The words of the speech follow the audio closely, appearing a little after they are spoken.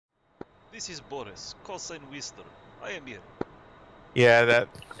This is Boris, cosine Whistler. I am here. Yeah, that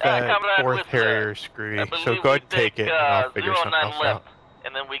Comrade fourth Whistler, Harrier is screwy, so believe go we ahead and take it, and I'll figure something 09 else left, out.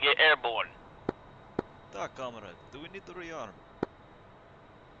 and then we get airborne. Da, comrade, do we need to rearm?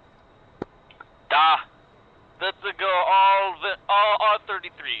 Da. Let's go all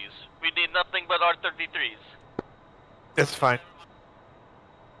R-33s. We need nothing but R-33s. That's fine.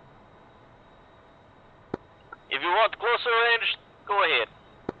 If you want closer range, go ahead.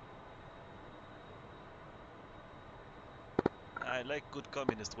 I like good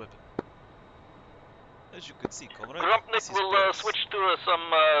communist weapon. As you can see, comrade, Grumpnik this is will Boris. switch to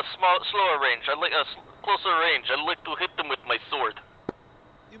some slower range. I like closer range. I like to hit them with my sword.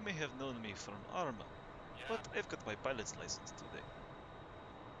 You may have known me from Arma, but I've got my pilot's license today.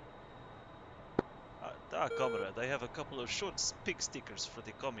 Da, comrade, I have a couple of short pig stickers for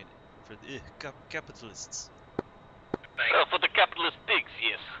the capitalists. For the capitalist pigs,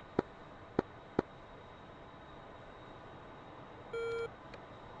 yes.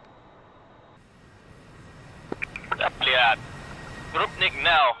 Appliad. Grumpnik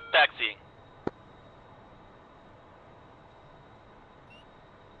now, taxiing.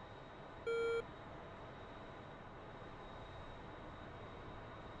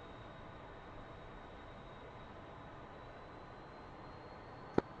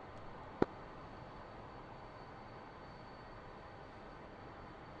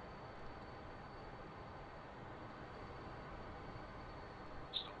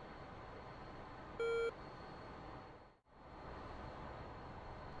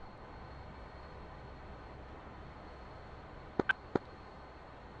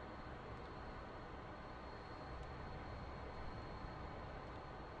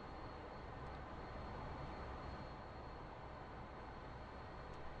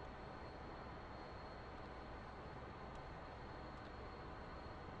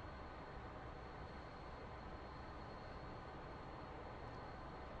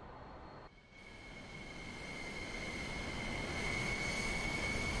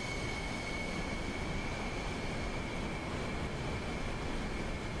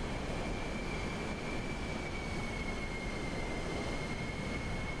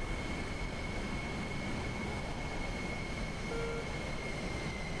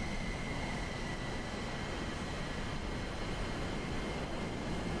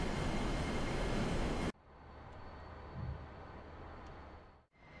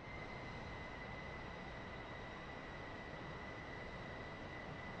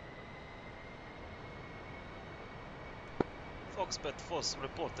 Foxbat Foss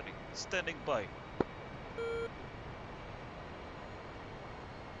reporting. Standing by.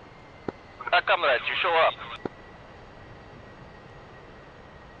 Comrades, you show up.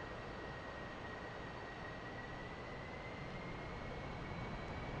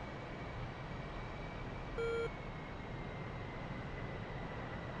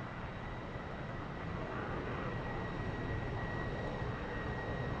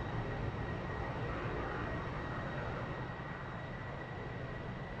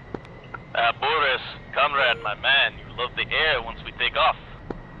 Boris, comrade, my man, you love the air once we take off.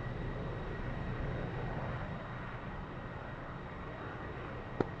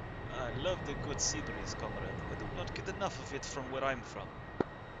 I love the good sea breeze, comrade. I do not get enough of it from where I'm from.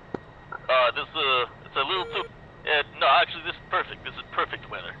 It's a little too... no, actually, this is perfect. This is perfect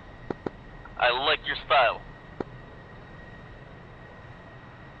weather. I like your style.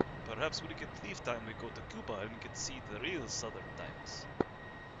 Perhaps when we get leave time, we go to Cuba and get to see the real southern times.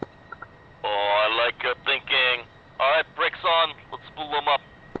 Oh, I like your thinking. Alright, brakes on. Let's spool them up.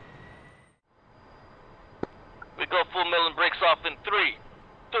 We go full mill and brakes off in 3,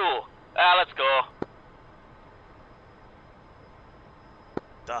 2, let's go.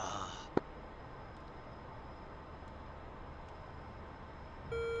 Da.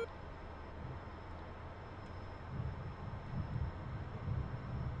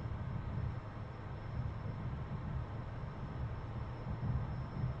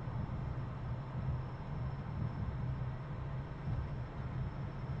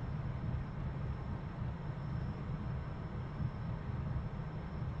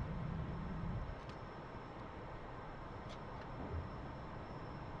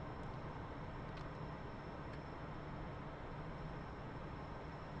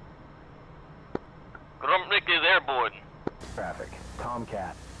 Grumpnik is airborne. Traffic.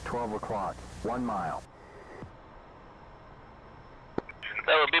 Tomcat. 12 o'clock. 1 mile.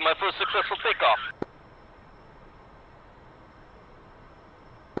 That would be my first successful takeoff.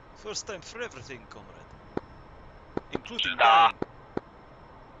 First time for everything, comrade. Including Da. Dane.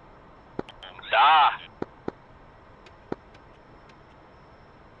 Da.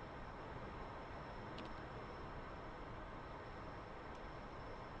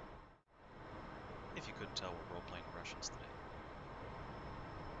 couldn't tell we're role-playing Russians today.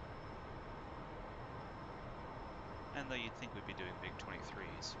 And though you'd think we'd be doing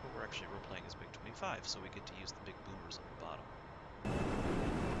MiG-23s, but we're actually role-playing as MiG-25, so we get to use the big boomers on the bottom.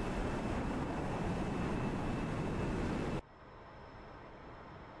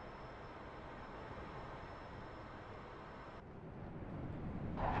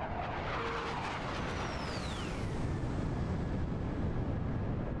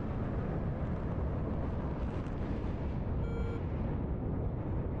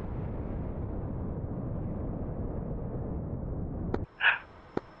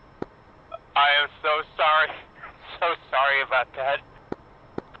 I am so sorry. So sorry about that.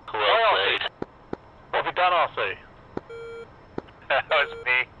 Well played. What have you done, Aussie? That was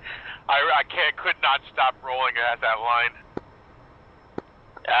me. I could not stop rolling at that line.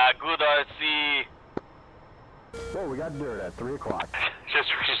 Good RC. Whoa, we got dirt at 3 o'clock.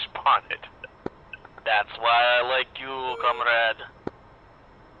 Just responded. That's why I like you, comrade.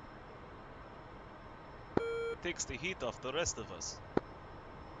 Takes the heat off the rest of us.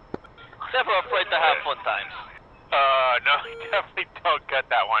 Never afraid to have fun times. No, definitely don't cut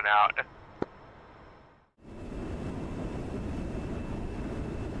that one out.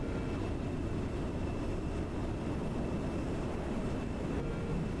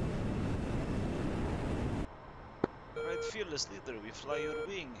 Alright, fearless leader, we fly your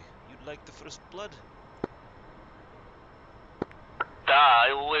wing. You'd like the first blood?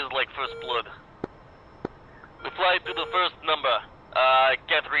 I always like first blood. We fly to the first number. I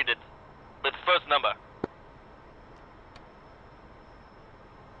can't read it. But first number.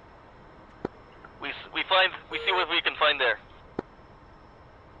 We see what we can find there.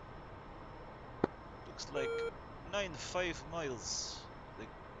 Looks like 9-5 miles. The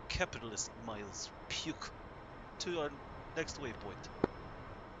capitalist miles. Puke. To our next waypoint.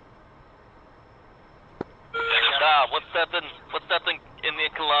 What's that in the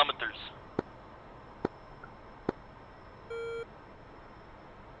kilometers?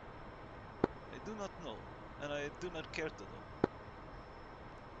 I do not know, and I do not care to know.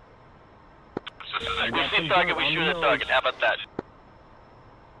 We see target, we shoot at target. How about that?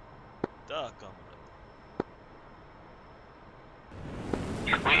 Da, comrade.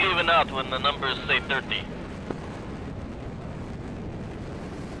 We even out when the numbers say 30.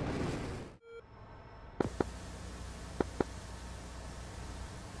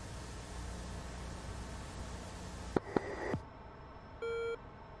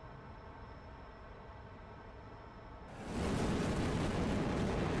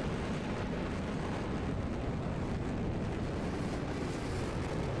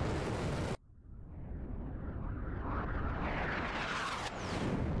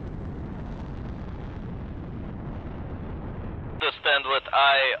 Understand what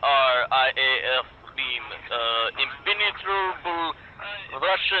IRIAF mean? Impenetrable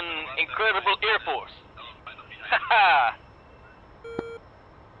Russian Incredible Air Force. Haha!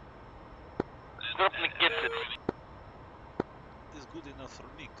 Grumpnik gets it. It is good enough for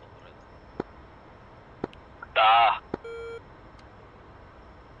me, comrade.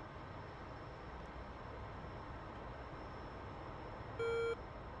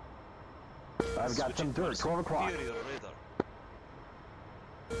 I've got some dirt, 12 o'clock. Superior radar.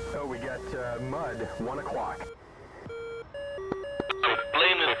 Oh, we got mud, 1 o'clock.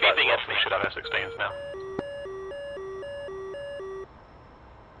 Plane is beeping at me. Should have S16s now.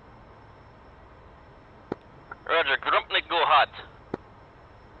 Roger, Grumpnik go hot.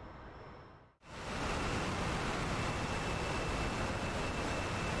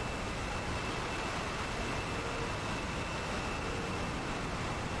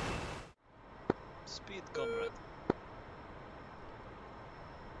 Speed, comrade.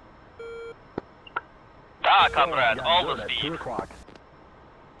 Comrade, We got all dirt the at speed. 2 o'clock.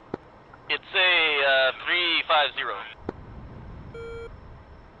 It's a 350.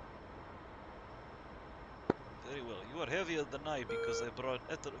 Very well. You are heavier than I because I brought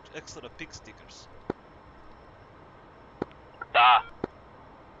extra pig stickers.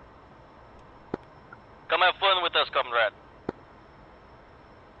 Come have fun with us, comrade.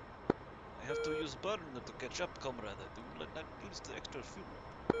 I have to use burner to catch up, comrade. I do not use the extra fuel.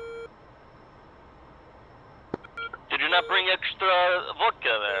 Did you not bring extra vodka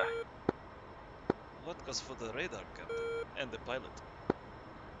there? Vodka's for the radar, captain, and the pilot.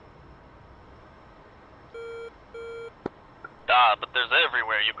 But there's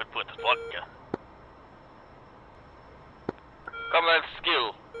everywhere you could put vodka. Comrade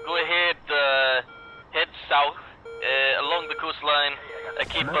Skil, go ahead, head south, along the coastline,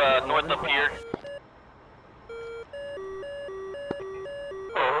 keep north up here.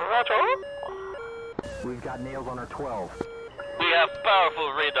 We've got nails on our 12. We have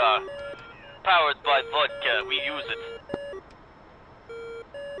powerful radar. Powered by vodka. We use it.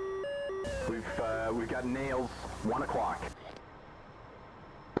 We've got nails. 1 o'clock.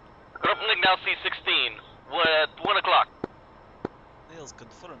 Grumpnik now C16. We're at 1 o'clock. Nails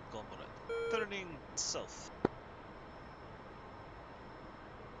confirmed, comrade. Turning south.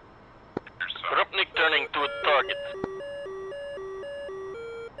 Grumpnik turning to a target.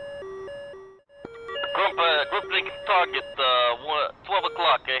 Grumpnik target 12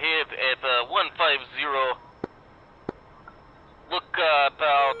 o'clock ahead at 150. Look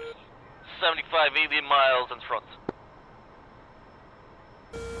about 75-80 miles in front.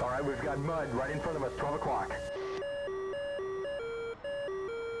 Alright, we've got mud right in front of us. 12 o'clock.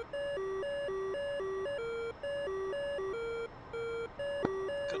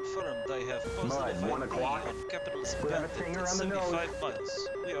 Confirmed, I have Mud, positive 1 ID o'clock. on Capital's We have a bandit finger at on the nose. 75 miles.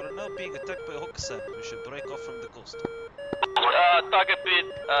 We are now being attacked by Hokusab. We should break off from the coast. Target bid,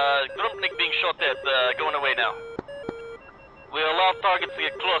 Grumpnik being shot at, going away now. We allow targets to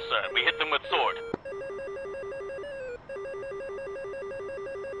get closer. We hit them with sword.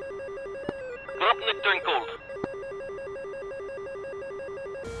 Grumpnik turn cold.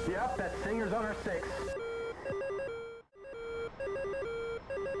 Yep, that singer's on our 6.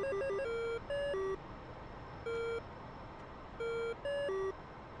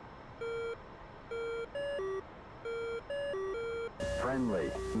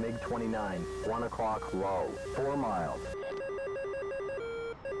 Friendly, MiG-29, 1 o'clock low, 4 miles.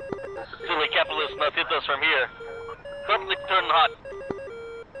 Silly capitalists not hit us from here. Grumpnik turn hot.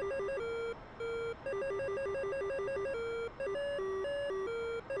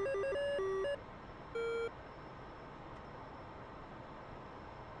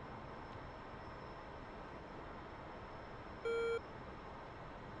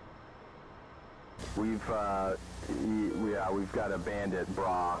 We've got a bandit,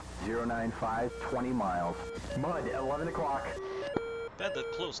 bra, 095, 20 miles. Mud, 11 o'clock.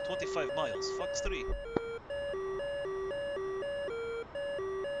 Bandit close, 25 miles. Fox 3.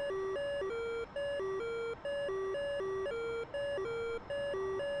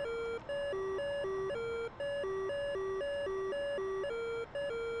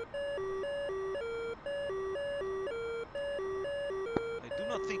 I do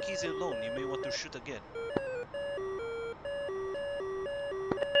not think he's alone. You may want to shoot again.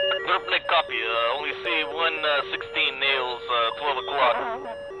 Grumpnik copy, only see 116 nails, 12 o'clock.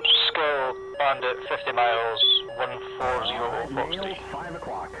 Skil, bandit, 50 miles, 140, Fox Nails, 3. 5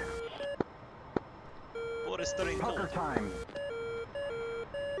 o'clock. Boris turning Pucker cold. time.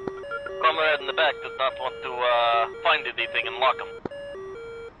 Comrade in the back does not want to find anything and lock him.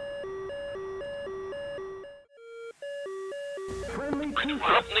 Friendly, 2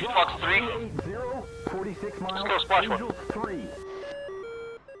 Grumpnik, Fox 3. 80, 46 miles. Let's go splash one. Angels 3.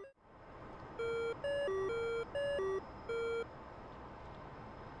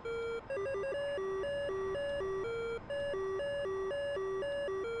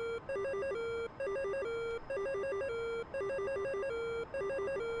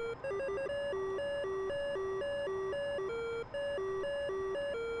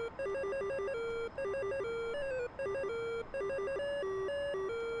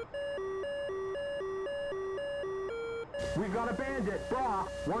 We've got a bandit, bra,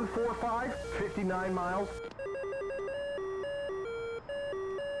 145, 59 miles.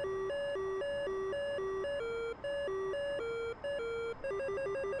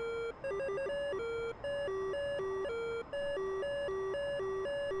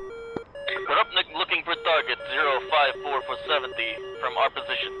 Grumpnik looking for target 054 for 70 from our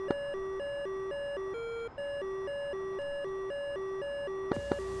position.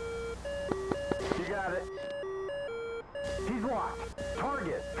 You got it. He's locked.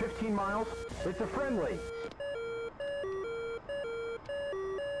 Target, 15 miles. It's a friendly.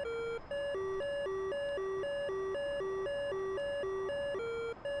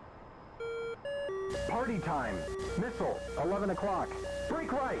 Party time. Missile, 11 o'clock.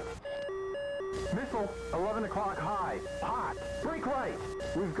 Break right. Missile, 11 o'clock high. Hot. Break right.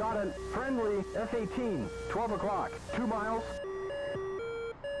 We've got a friendly F-18, 12 o'clock. 2 miles.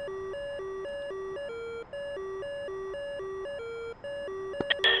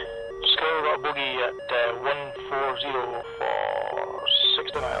 Skil got a bogey at 140 for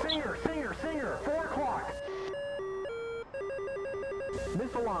 60 miles. Singer, 4 o'clock.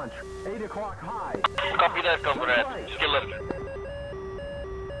 Missile launch, 8 o'clock high. Copy that, comrade. Kill him.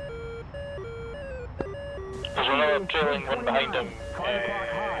 There's another trailing one behind him,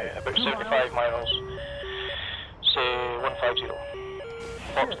 about 75 miles. Say 150.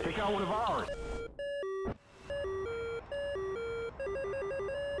 Fox 3. Take out one of ours.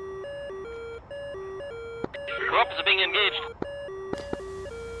 Grump is being engaged.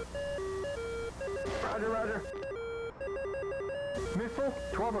 Roger, roger. Missile,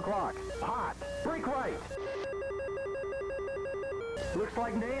 12 o'clock. Hot. Break right. Looks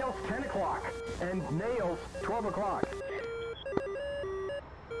like nails, 10 o'clock. And nails, 12 o'clock.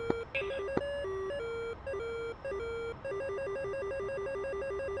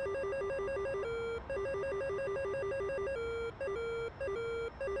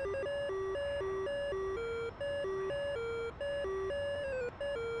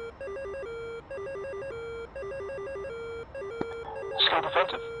 Still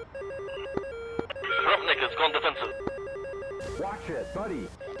defensive. Grumpnik has gone defensive. Watch it, buddy.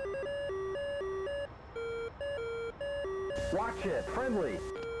 Watch it, friendly.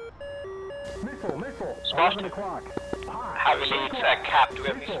 Missile, missile. Smashed. 11 o'clock. Hot. Heavy leads cap. Do we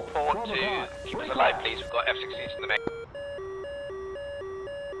have any Missile, support 12 to o'clock. keep us Break alive, left. please? We've got F-16s in the mix.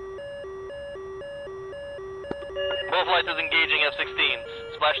 Both flights is engaging F-16s.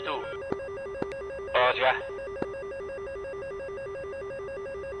 Splash 2. Roger.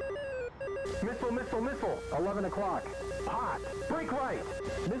 Missile, missile, missile. 11 o'clock. Hot. Break right.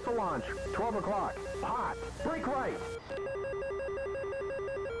 Missile launch. 12 o'clock. Hot. Break right.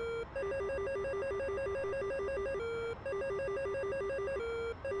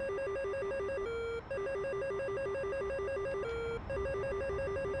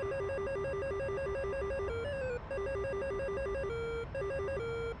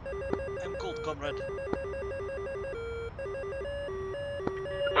 I'm cold, comrade.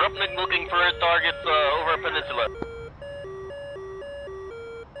 Grumpnik looking for targets over peninsula.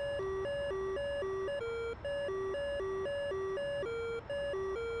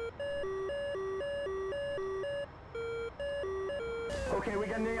 Okay, we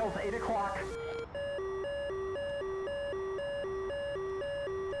got nails. 8 o'clock.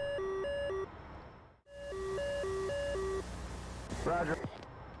 Roger.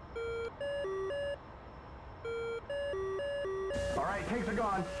 All right, tanks are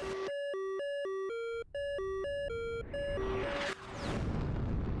gone.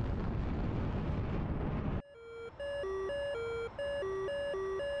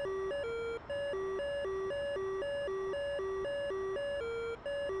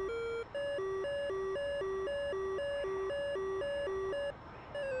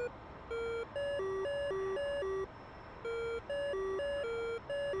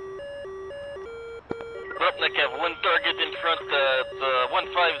 Grumpnik have one target in front, the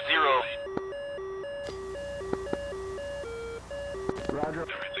 150. Roger.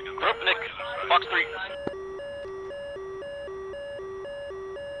 Grumpnik, Fox 3.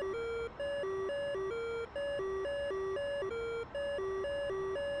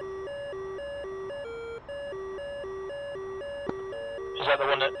 Is that the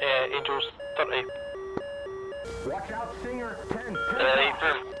one at Angels 30? Watch out, Singer. 10. 10 8 o'clock.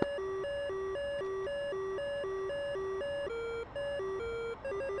 firm.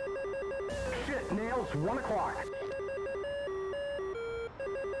 Shit, nails. 1 o'clock.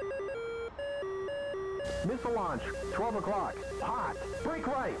 Missile launch. 12 o'clock. Hot. Break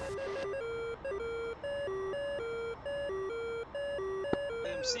right. I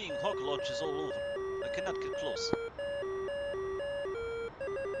am seeing hog launches all over. I cannot get close.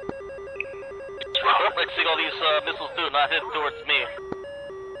 Grumpnik seeing all these missiles too, not hit towards me.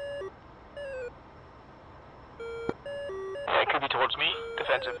 It could be towards me.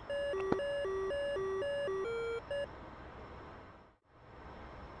 Defensive.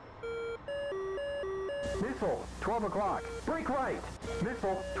 Missile. 12 o'clock. Break right.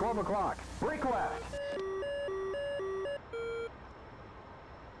 Missile. 12 o'clock. Break left.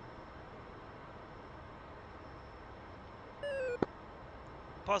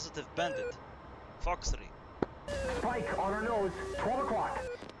 Positive bandit. Fox 3. Spike on our nose. 12 o'clock.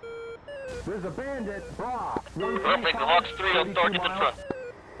 There's a bandit. Bra. Grumpnik, the Fox 3 on target in front.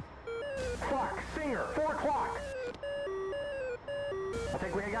 Fuck. Singer. 4 o'clock. I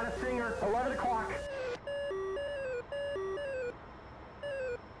think we got a Singer. 11 o'clock.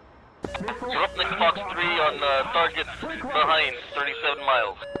 Missile. Grumpnik, Fox 3 on target behind, 37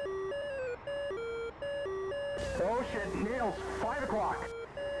 miles. Oh shit. Nails. 5 o'clock.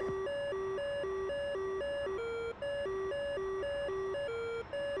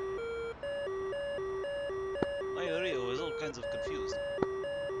 My Rio is all kinds of confused.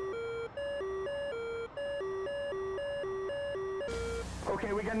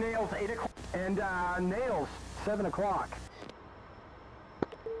 Okay, we got nails. 8 o'clock. And nails. 7 o'clock.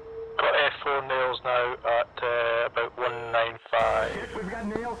 Got F4 nails now at about 195. Shit, we've got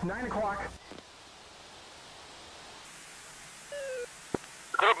nails. 9 o'clock.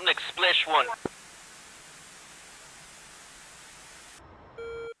 Grumpnik, Splash 1.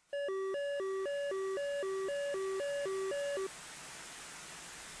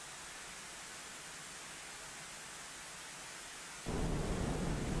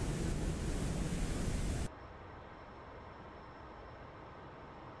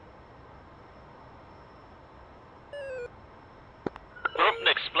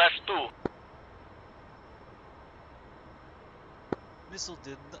 Missile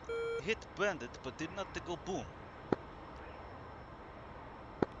did not hit bandit, but did not go boom.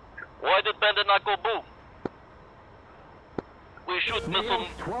 Why did bandit not go boom? We shoot missile,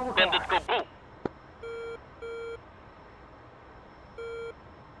 bandit go boom.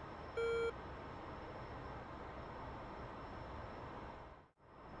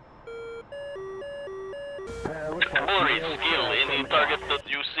 Boris, Skil, any target that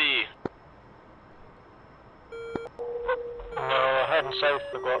you see? No, heading south,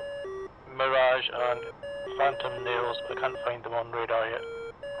 I've got Mirage and Phantom Nails, but I can't find them on radar yet.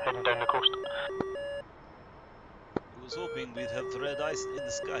 Heading down the coast. I was hoping we'd have red ice in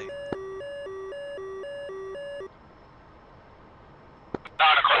the sky.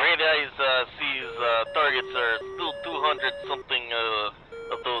 Radar sees targets are still 200 something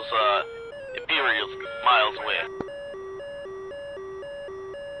of those Imperials miles away.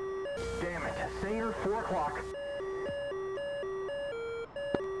 Damn it. Singer, 4 o'clock.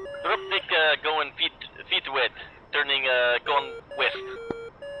 Grumpnik going feet west, turning going west.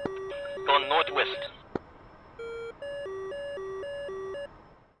 Going northwest.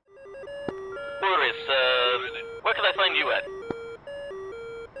 Boris, where can I find you at?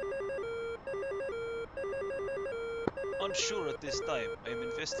 Unsure at this time. I'm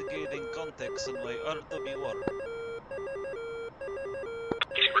investigating contacts on my RWR.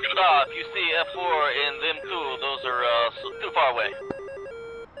 If you see F4 and them two, those are too far away.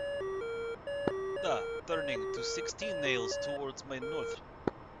 Turning to 16 nails towards my north.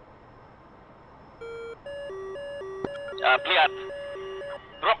 Pliat.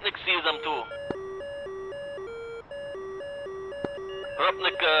 Grumpnik sees them too.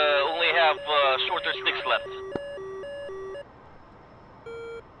 Grumpnik only have shorter sticks left.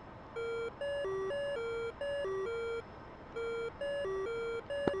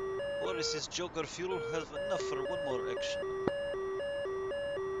 Boris's Joker fuel have enough for one more action.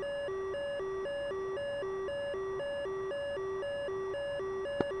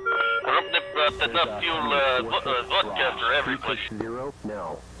 Grumpnik brought enough fuel vodka for everybody. 360,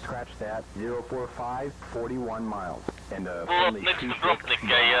 no. Scratch that. 045, 41 miles. And Pull up next to Grumpnik.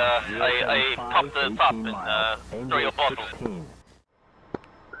 I popped the top and throw your bottle. 16.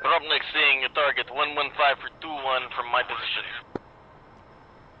 Grumpnik seeing a target 115 for 21 from my position.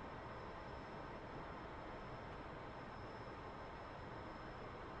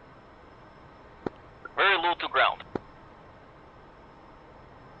 Very low to ground.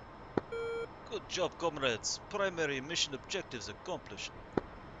 Good job, comrades. Primary mission objectives accomplished.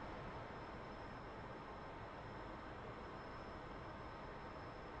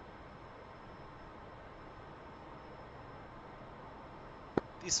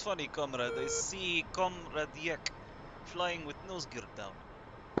 This funny, comrade. I see Comrade Yak flying with nose gear down.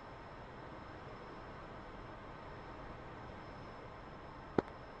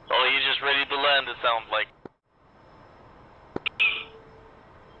 Oh, he's just ready to land, it sounds like.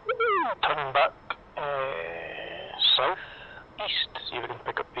 Turning back south, east, see if we can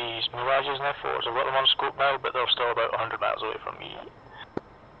pick up these Mirages and F4s. I've got them on scope now, but they're still about 100 miles away from me.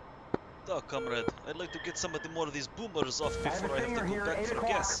 Comrade, I'd like to get some of the more of these boomers off before I have to go back for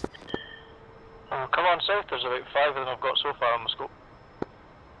gas. Come on south, there's about 5 of them I've got so far on the scope.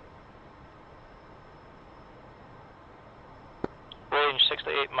 Range 6 to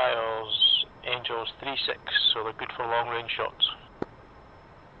 8 miles, Angels 3-6, so they're good for long range shots.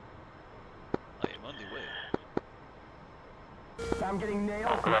 I am on the way. I'm getting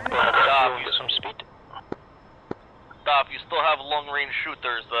nailed. Stop, Get some speed. Stop, you still have long range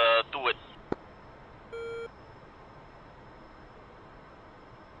shooters, do it.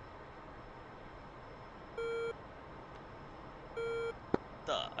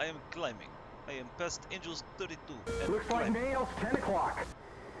 I am climbing. I am past Angels 32 and Looks like climbing. nails, 10 o'clock.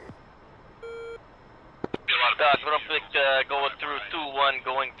 Grumpnik going through 2-1,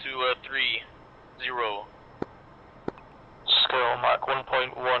 going to 3-0. Scale Mark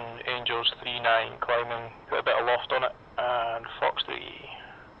 1.1, Angels 3-9, climbing, got a bit of loft on it, and Fox 3,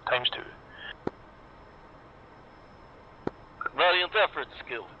 times 2. Valiant effort,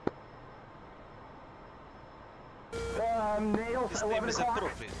 Skil. Nails, This name 11 is o'clock.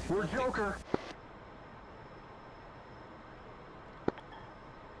 appropriate. We're Joker.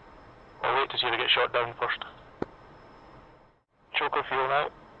 I'll wait to see if I get shot down first. Joker fuel now.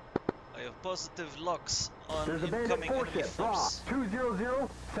 I have positive locks on There's a bandit incoming enemy 4-ship. force. 200,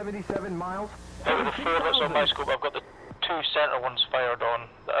 77 miles. Out of the 4 that's on my scope, I've got the 2 centre ones fired on.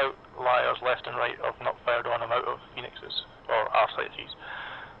 The outliers left and right have not fired on. I'm out of Phoenixes, or R-33s.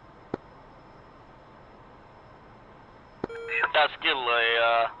 That's Skil.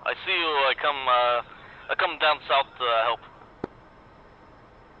 I see you. I come down south to help.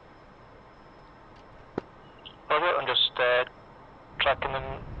 Robert, I'm just tracking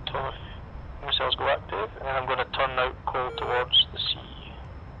them until missiles go active, and then I'm going to turn out cold towards the sea.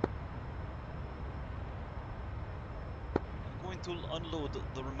 I'm going to unload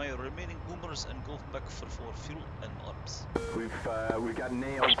my remaining boomers and go back for fuel and arms. We've got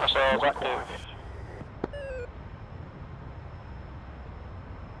nails. First missiles 1 active. o'clock.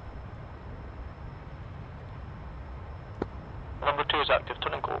 Number 2 is active,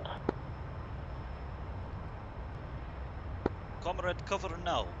 turning cold. Comrade, cover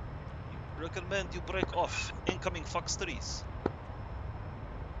now. Recommend you break off. Incoming Fox 3s.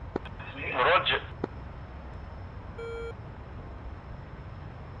 Roger.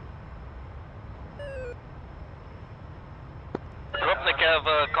 Grumpnik have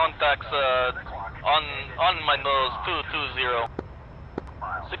contacts on my nose 220.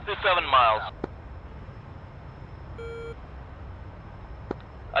 67 miles.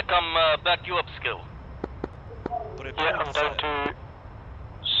 I come back you up, Skil. Yeah, I'm down to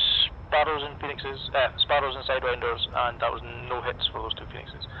Sparrows and Phoenixes, Sparrows and Sidewinders, and that was no hits for those 2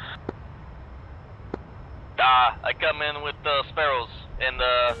 Phoenixes. I come in with Sparrows and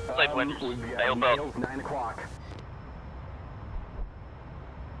Sidewinders. We've I got help out. nails 9 o'clock.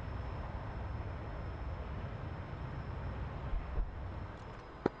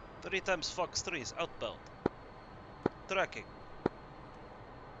 Three times Fox 3s outbound. Tracking.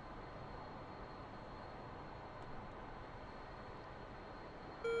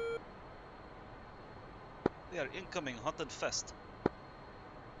 They are incoming, hot and fast.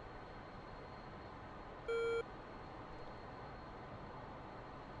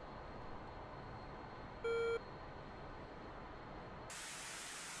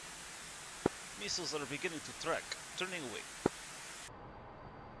 Missiles are beginning to track, turning away.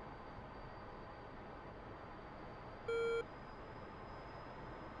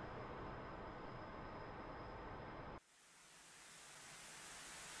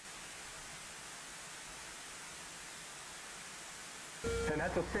 And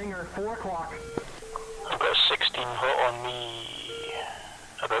that's a Stinger, 4 o'clock. I've got a 16 hot on me,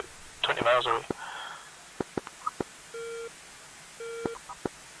 about 20 miles away.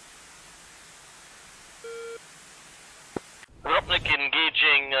 Grumpnik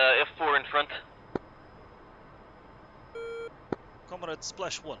engaging F4 in front. Comrade,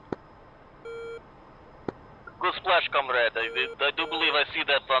 splash 1. Good splash, comrade. I do believe I see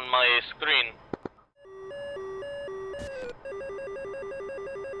that on my screen.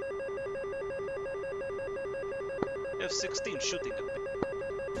 F-16 shooting at me.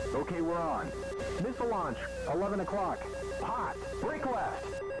 Okay, we're on. Missile launch, 11 o'clock. Hot. Break left.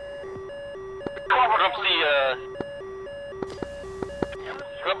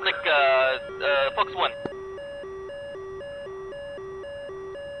 Grumpnik, Fox 1.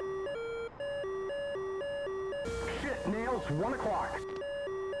 Shit, nails, 1 o'clock.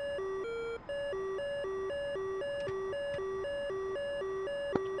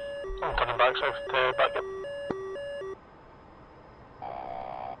 I'm turning back south to back up.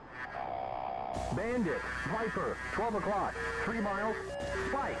 Bandit, Viper, 12 o'clock. 3 miles.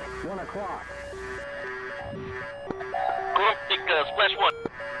 Spike, 1 o'clock. Grumpnik, splash 1.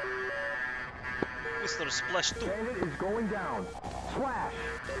 Whistler, splash 2. Bandit is going down. Slash.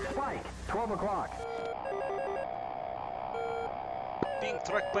 Spike, 12 o'clock. Being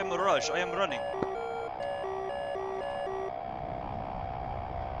tracked by Mirage, I am running.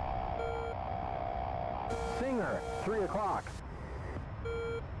 Singer, 3 o'clock.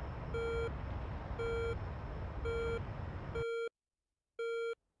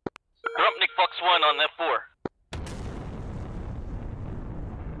 Grumpnik, Fox 1 on F4.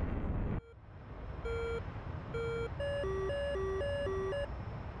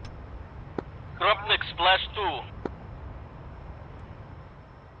 Grumpnik, splash 2.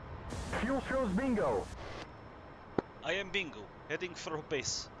 Fuel shows bingo. I am bingo, heading for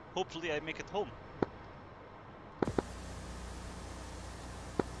base. Hopefully I make it home.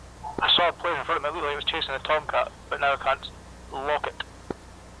 I saw a plane in front of me, it looked like it was chasing a Tomcat, but now I can't lock it.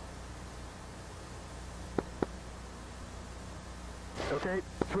 Okay,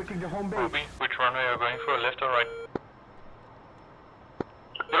 switching to home base. Ruby, which runway are you going for, left or right?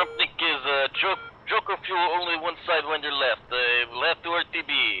 Grumpnik is Joker fuel, only one sidewinder left. Left to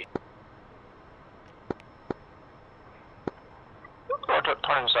RTB. Roger,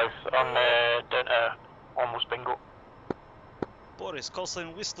 turning south. I'm down to almost bingo. Boris, call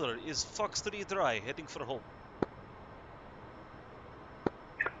sign Whistler is Fox 3 dry, heading for home.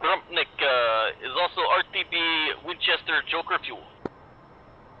 Grumpnik is also RTB Winchester Joker fuel.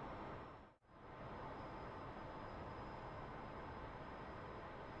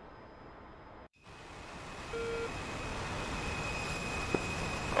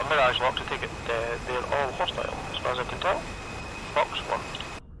 Mirage locked, to take it, they're all hostile, as far as I can tell. Box 1.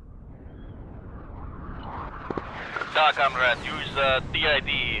 Comrade, use DID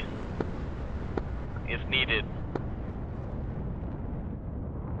if needed.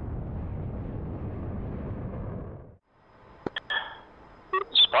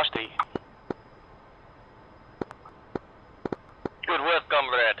 Spasty. Good work,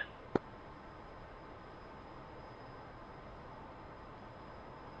 comrade.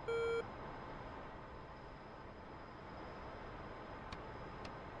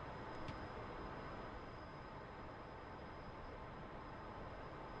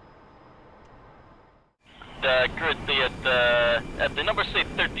 Currently at the number say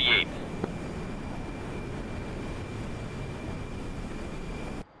 38.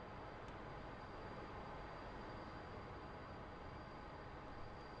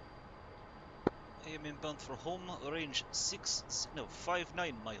 I am inbound for home, range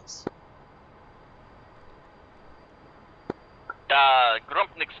 59 miles.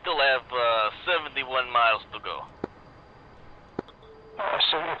 Grumpnik still have 71 miles to go.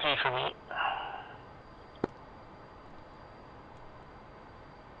 73 for me.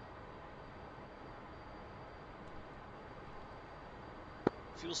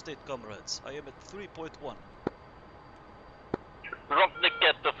 Fuel state, comrades. I am at 3.1. Grumpnik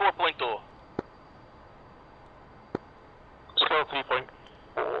at 4.0. Still 3.4.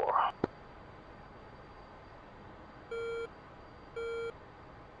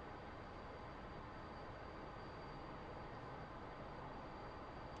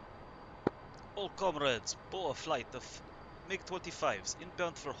 All comrades, bow a flight of MiG-25s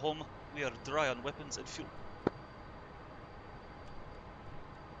inbound for home. We are dry on weapons and fuel.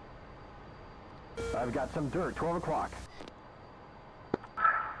 I've got some dirt, 12 o'clock.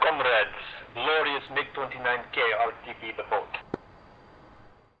 Comrades, glorious MiG-29K RTP the boat.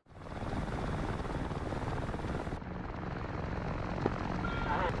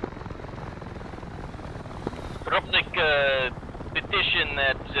 Grumpnik petition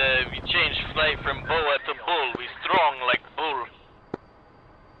that we change flight from boa to bull. We strong like bull.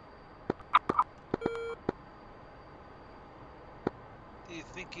 Do you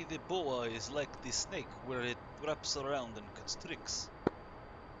think the boa is like the snake, where it wraps around and constricts?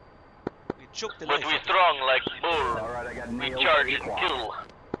 We choke the But life we out of strong like bull. All right, I got We nailed. charge 8 and o'clock. kill.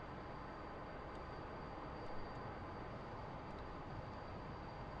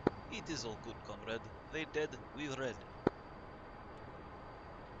 it. It is all good, comrade. They dead, we red.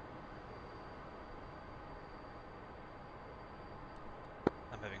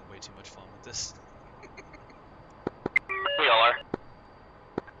 I'm having way too much fun with this. We all are.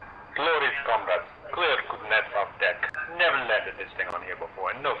 Glorious comrades, clear good net off deck. Never landed this thing on here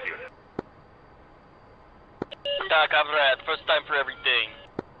before, and no fuel. Comrade, first time for everything.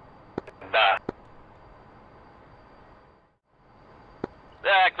 Nah.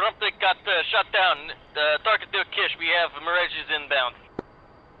 Grumpnik got shot down. Target to Kish. We have Mirages inbound.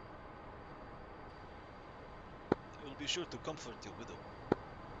 I will be sure to comfort you, widow.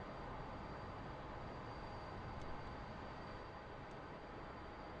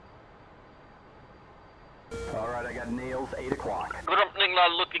 All right, I got nails, 8 o'clock. Grumpnik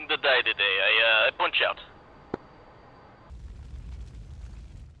not looking to die today. I punch out.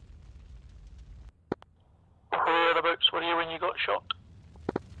 Whereabouts were you when you got shot?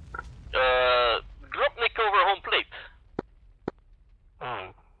 Grumpnik over home plate.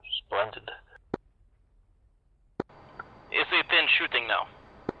 Splendid. SA-10 shooting now.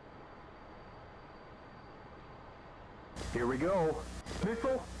 Here we go.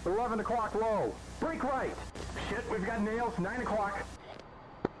 Missile, 11 o'clock low. Break right. Shit, we've got nails, 9 o'clock.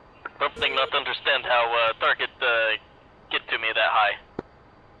 Grumpnik not understand how target get to me that high.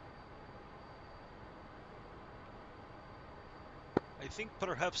 I think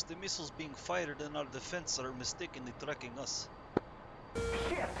perhaps the missiles being fired in our defense are mistakenly tracking us.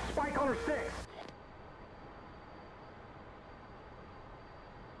 Shit, spike on her 6.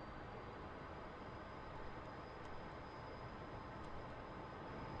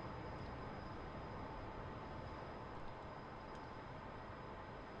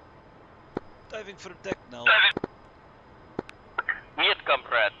 Diving for deck now. Niet,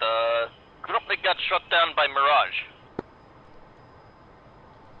 comrade. Grumpnik got shot down by Mirage.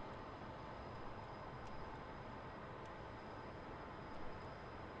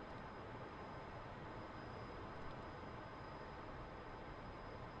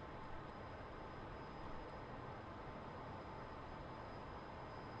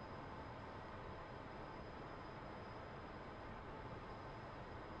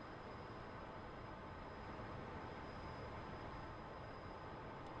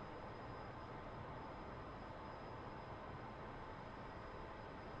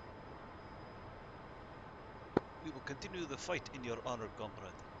 continue the fight in your honor,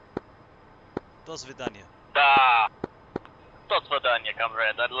 comrade. Do svidania. Da. Do svidania,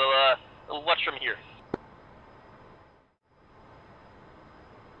 comrade. I'll watch from here.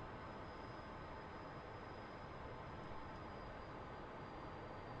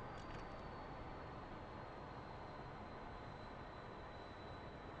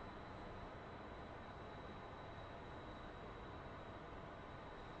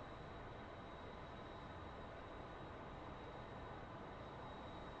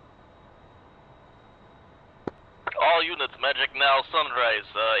 All units, Magic now, Sunrise.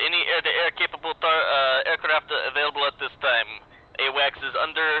 Any air-to-air capable aircraft available at this time. AWACS is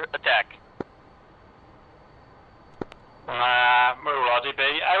under attack. Roddy B.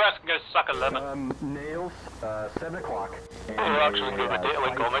 AWACS can go suck a lemon. Nails, 7 o'clock. And AWACS can go to a data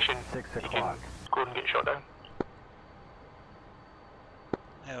link fight, on mission. 6 You can o'clock. go and get shot down.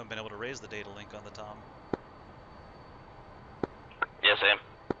 I haven't been able to raise the data link on the Tom. Yes, Sam.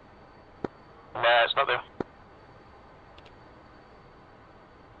 Nah, it's not there.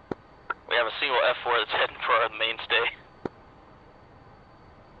 We have a single F4 that's heading for our mainstay.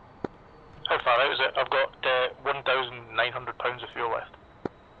 How far out is it? I've got 1,900 pounds of fuel left.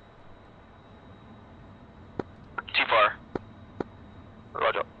 Too far.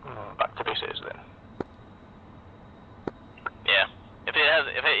 Roger. Back to base it is then. Yeah. If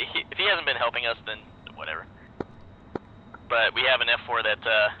he hasn't been helping us, then whatever. But we have an F4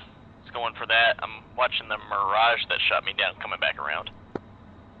 that is going for that. I'm watching the Mirage that shot me down coming back around.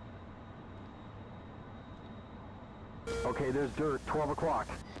 Okay, there's dirt, 12 o'clock.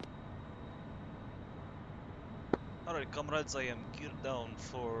 Alright, comrades, I am geared down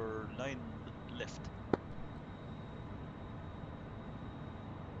for 9 left.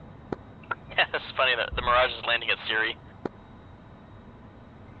 Yeah, it's funny that the Mirage is landing at Siri.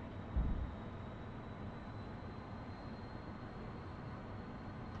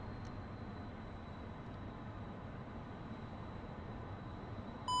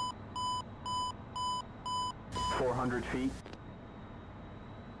 $400 feet.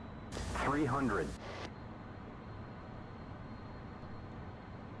 300.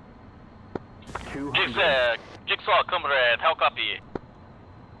 200. Jigsaw, comrade, how copy?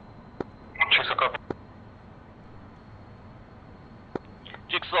 Jigsaw copy.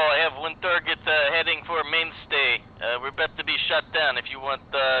 Jigsaw, I have one target heading for mainstay. We're about to be shot down if you want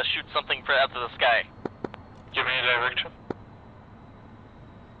shoot something for out of the sky. Give me a direction.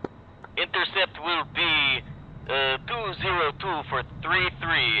 Intercept will be 202 for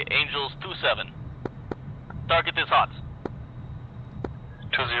 33, Angels 27. Target is hot.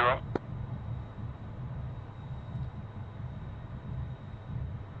 20.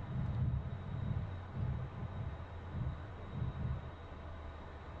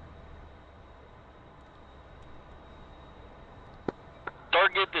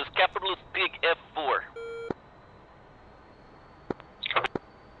 Target is capitalist Big F4.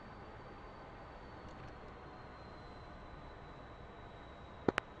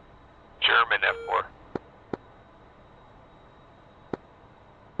 German F4.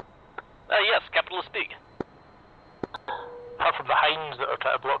 Yes, capitalist Big. Apart from the Hijinks that are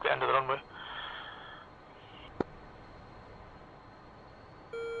trying to block the end of the runway.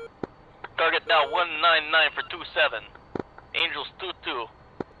 Target now 199 for 27. Angels 22.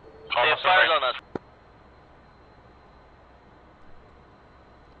 They have us, fired alright. on us.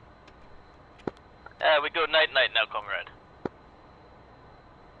 We go night-night now, comrade.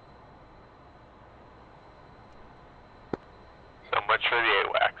 So much for the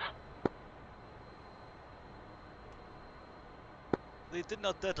AWACS. They did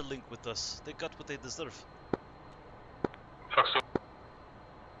not data link with us. They got what they deserve. Fuck so.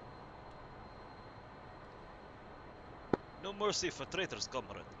 No mercy for traitors,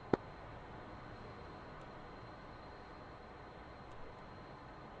 comrade.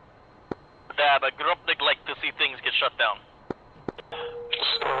 But Grumpnik like to see things get shut down.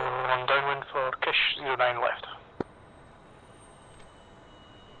 So, I'm downwind for Kish 09 left.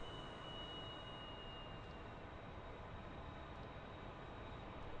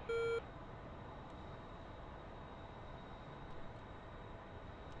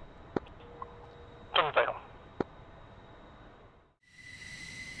 Turn dial.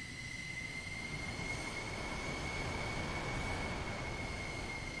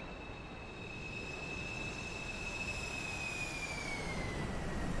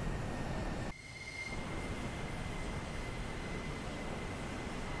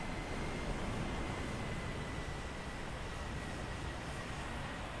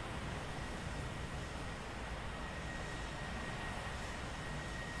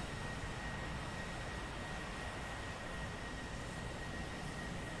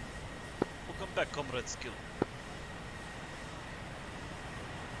 back, Comrade Skil.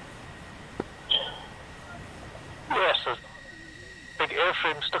 Yes, there's a big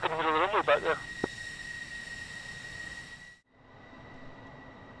airframe stuck in the middle of the runway back there.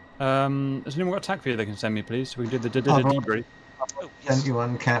 Has anyone got a TAC video they can send me, please, so we can do the I've debrief? Oh, yes. Sent you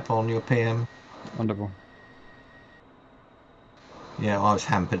one cap on your PM. Wonderful. Yeah, I was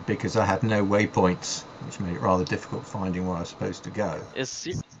hampered because I had no waypoints, which made it rather difficult finding where I was supposed to go. Is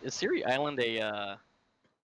Siri Island a